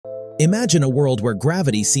Imagine a world where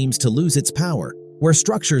gravity seems to lose its power, where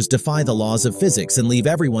structures defy the laws of physics and leave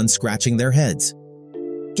everyone scratching their heads.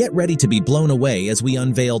 Get ready to be blown away as we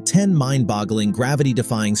unveil 10 mind-boggling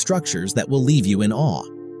gravity-defying structures that will leave you in awe.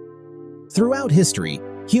 Throughout history,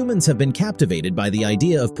 humans have been captivated by the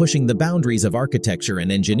idea of pushing the boundaries of architecture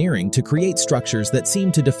and engineering to create structures that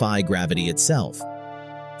seem to defy gravity itself.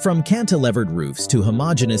 From cantilevered roofs to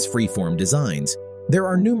homogenous freeform designs, there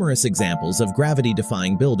are numerous examples of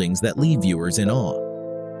gravity-defying buildings that leave viewers in awe.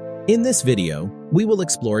 In this video, we will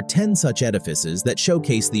explore 10 such edifices that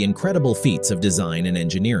showcase the incredible feats of design and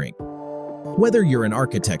engineering. Whether you're an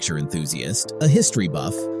architecture enthusiast, a history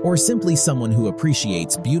buff, or simply someone who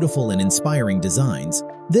appreciates beautiful and inspiring designs,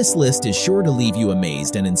 this list is sure to leave you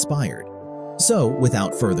amazed and inspired. So,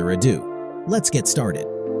 without further ado, let's get started.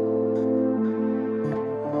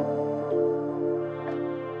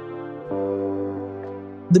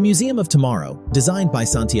 The Museum of Tomorrow, designed by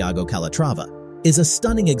Santiago Calatrava, is a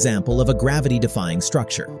stunning example of a gravity-defying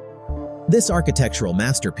structure. This architectural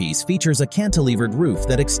masterpiece features a cantilevered roof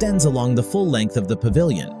that extends along the full length of the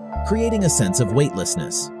pavilion, creating a sense of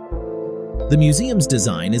weightlessness. The museum's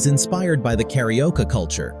design is inspired by the Carioca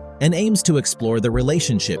culture and aims to explore the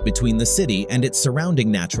relationship between the city and its surrounding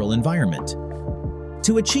natural environment.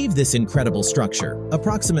 To achieve this incredible structure,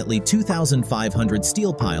 approximately 2,500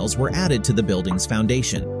 steel piles were added to the building's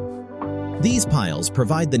foundation. These piles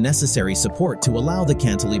provide the necessary support to allow the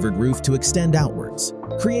cantilevered roof to extend outwards,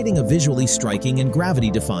 creating a visually striking and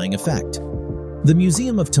gravity-defying effect. The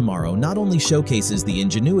Museum of Tomorrow not only showcases the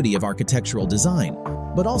ingenuity of architectural design,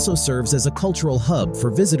 but also serves as a cultural hub for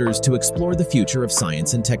visitors to explore the future of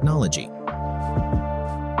science and technology.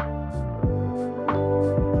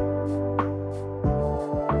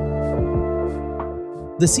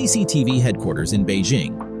 The CCTV Headquarters in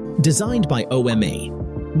Beijing, designed by OMA,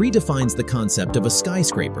 redefines the concept of a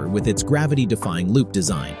skyscraper with its gravity-defying loop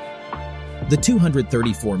design. The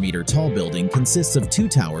 234-meter-tall building consists of two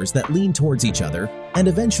towers that lean towards each other and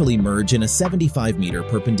eventually merge in a 75-meter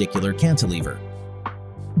perpendicular cantilever.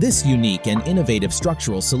 This unique and innovative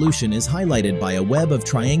structural solution is highlighted by a web of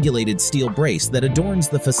triangulated steel brace that adorns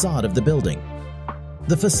the facade of the building.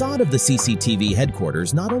 The facade of the CCTV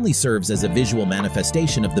Headquarters not only serves as a visual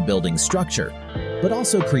manifestation of the building's structure, but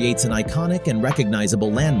also creates an iconic and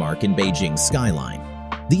recognizable landmark in Beijing's skyline.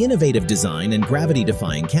 The innovative design and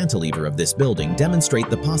gravity-defying cantilever of this building demonstrate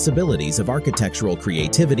the possibilities of architectural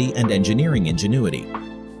creativity and engineering ingenuity.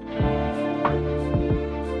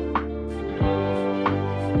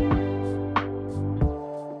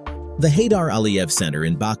 The Hadar Aliev Center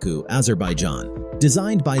in Baku, Azerbaijan,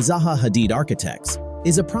 designed by Zaha Hadid Architects,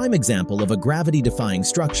 is a prime example of a gravity-defying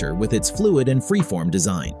structure with its fluid and freeform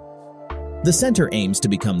design. The center aims to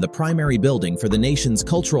become the primary building for the nation's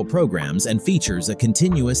cultural programs and features a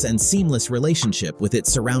continuous and seamless relationship with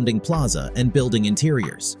its surrounding plaza and building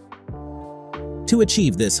interiors. To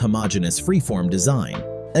achieve this homogeneous freeform design,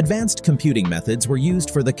 advanced computing methods were used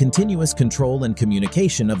for the continuous control and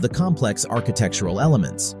communication of the complex architectural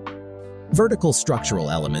elements. Vertical structural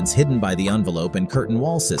elements hidden by the envelope and curtain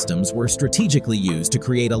wall systems were strategically used to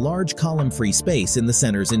create a large column-free space in the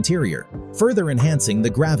center's interior, further enhancing the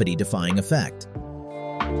gravity-defying effect.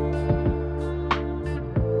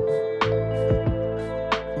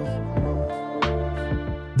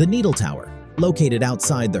 The Needle Tower, located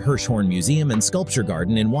outside the Hirshhorn Museum and Sculpture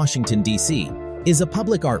Garden in Washington, D.C., is a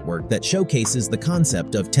public artwork that showcases the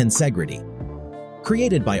concept of tensegrity.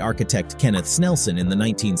 Created by architect Kenneth Snelson in the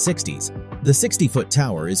 1960s, the 60-foot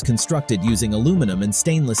tower is constructed using aluminum and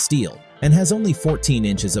stainless steel and has only 14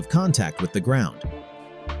 inches of contact with the ground.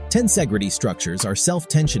 Tensegrity structures are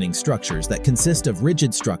self-tensioning structures that consist of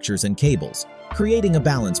rigid structures and cables, creating a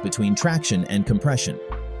balance between traction and compression.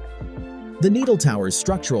 The Needle Tower's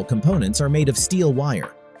structural components are made of steel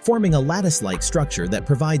wire, forming a lattice-like structure that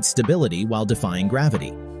provides stability while defying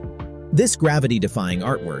gravity. This gravity-defying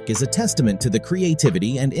artwork is a testament to the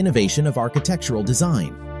creativity and innovation of architectural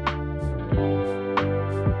design.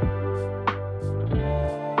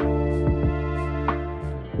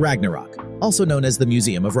 Ragnarok, also known as the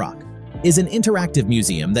Museum of Rock, is an interactive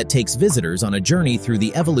museum that takes visitors on a journey through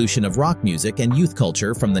the evolution of rock music and youth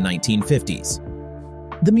culture from the 1950s.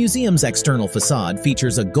 The museum's external facade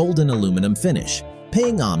features a golden aluminum finish,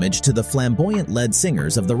 paying homage to the flamboyant lead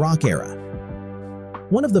singers of the rock era.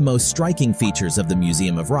 One of the most striking features of the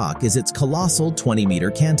Museum of Rock is its colossal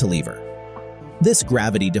 20-meter cantilever. This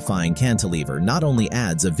gravity-defying cantilever not only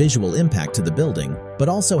adds a visual impact to the building, but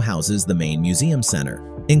also houses the main museum center,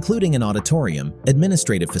 including an auditorium,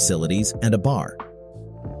 administrative facilities, and a bar.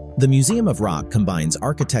 The Museum of Rock combines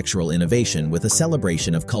architectural innovation with a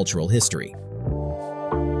celebration of cultural history.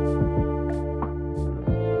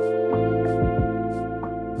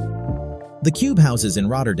 The cube houses in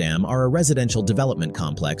Rotterdam are a residential development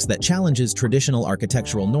complex that challenges traditional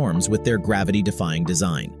architectural norms with their gravity-defying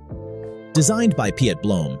design. Designed by Piet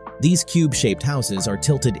Blom, these cube-shaped houses are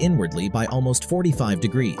tilted inwardly by almost 45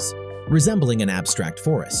 degrees, resembling an abstract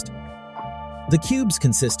forest. The cubes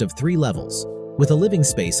consist of 3 levels, with a living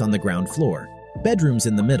space on the ground floor, bedrooms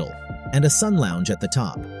in the middle, and a sun lounge at the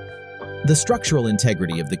top. The structural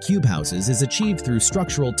integrity of the cube houses is achieved through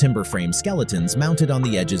structural timber frame skeletons mounted on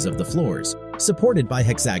the edges of the floors, supported by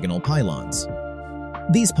hexagonal pylons.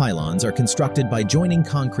 These pylons are constructed by joining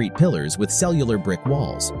concrete pillars with cellular brick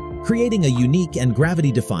walls, creating a unique and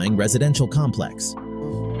gravity-defying residential complex.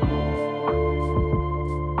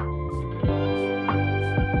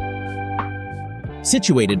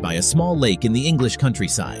 Situated by a small lake in the English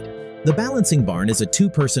countryside, the balancing barn is a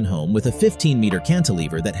 2-person home with a 15-meter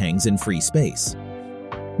cantilever that hangs in free space.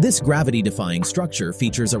 This gravity-defying structure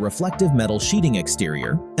features a reflective metal sheeting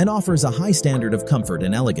exterior and offers a high standard of comfort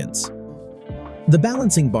and elegance. The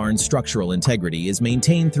balancing barn's structural integrity is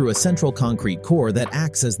maintained through a central concrete core that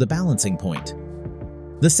acts as the balancing point.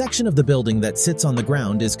 The section of the building that sits on the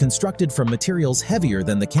ground is constructed from materials heavier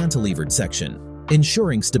than the cantilevered section,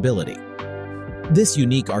 ensuring stability. This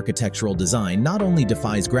unique architectural design not only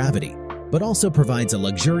defies gravity, but also provides a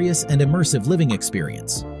luxurious and immersive living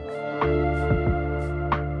experience.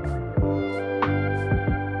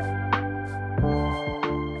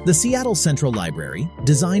 The Seattle Central Library,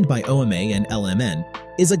 designed by OMA and LMN,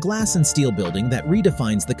 is a glass and steel building that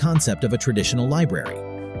redefines the concept of a traditional library.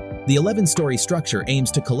 The 11-story structure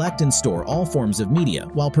aims to collect and store all forms of media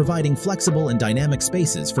while providing flexible and dynamic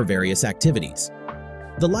spaces for various activities.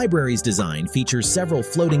 The library's design features several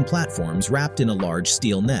floating platforms wrapped in a large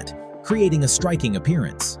steel net, creating a striking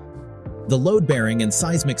appearance. The load-bearing and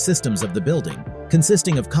seismic systems of the building,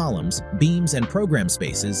 consisting of columns, beams, and program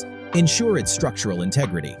spaces, ensure its structural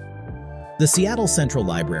integrity. The Seattle Central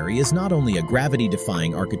Library is not only a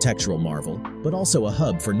gravity-defying architectural marvel, but also a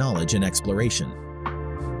hub for knowledge and exploration.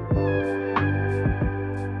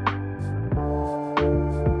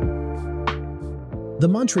 The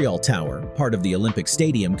Montreal Tower, part of the Olympic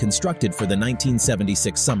Stadium constructed for the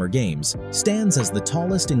 1976 Summer Games, stands as the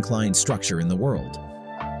tallest inclined structure in the world.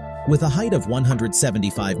 With a height of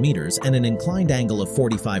 175 meters and an inclined angle of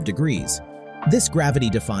 45 degrees, this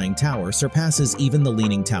gravity-defying tower surpasses even the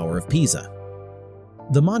Leaning Tower of Pisa.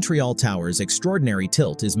 The Montreal Tower's extraordinary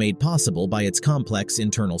tilt is made possible by its complex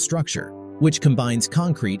internal structure, which combines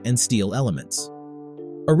concrete and steel elements.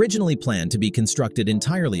 Originally planned to be constructed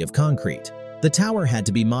entirely of concrete, the tower had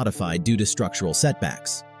to be modified due to structural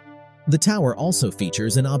setbacks. The tower also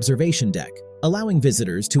features an observation deck, allowing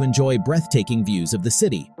visitors to enjoy breathtaking views of the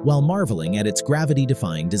city while marveling at its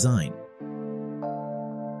gravity-defying design.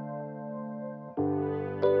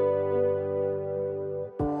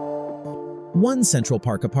 One Central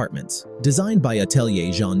Park Apartments, designed by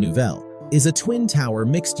Atelier Jean Nouvel, is a twin-tower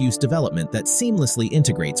mixed-use development that seamlessly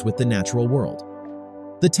integrates with the natural world.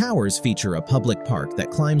 The towers feature a public park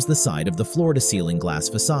that climbs the side of the floor-to-ceiling glass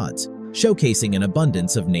facades, showcasing an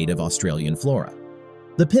abundance of native Australian flora.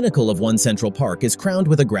 The pinnacle of One Central Park is crowned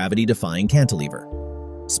with a gravity-defying cantilever,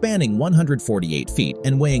 spanning 148 feet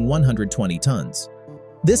and weighing 120 tons.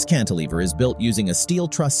 This cantilever is built using a steel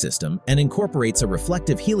truss system and incorporates a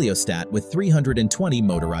reflective heliostat with 320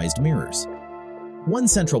 motorized mirrors. One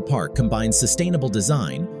Central Park combines sustainable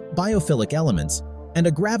design, biophilic elements, and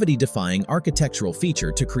a gravity-defying architectural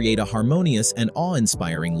feature to create a harmonious and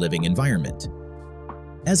awe-inspiring living environment.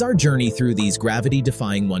 As our journey through these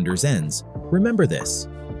gravity-defying wonders ends, remember this: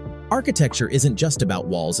 architecture isn't just about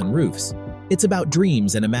walls and roofs, it's about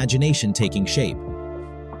dreams and imagination taking shape.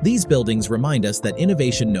 These buildings remind us that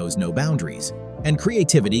innovation knows no boundaries, and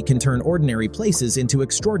creativity can turn ordinary places into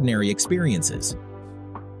extraordinary experiences.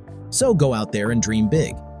 So go out there and dream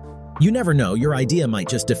big. You never know, your idea might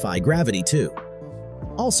just defy gravity too.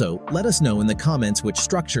 Also, let us know in the comments which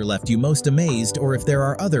structure left you most amazed, or if there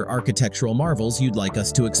are other architectural marvels you'd like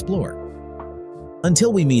us to explore.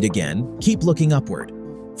 Until we meet again, keep looking upward,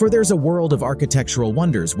 for there's a world of architectural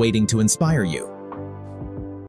wonders waiting to inspire you.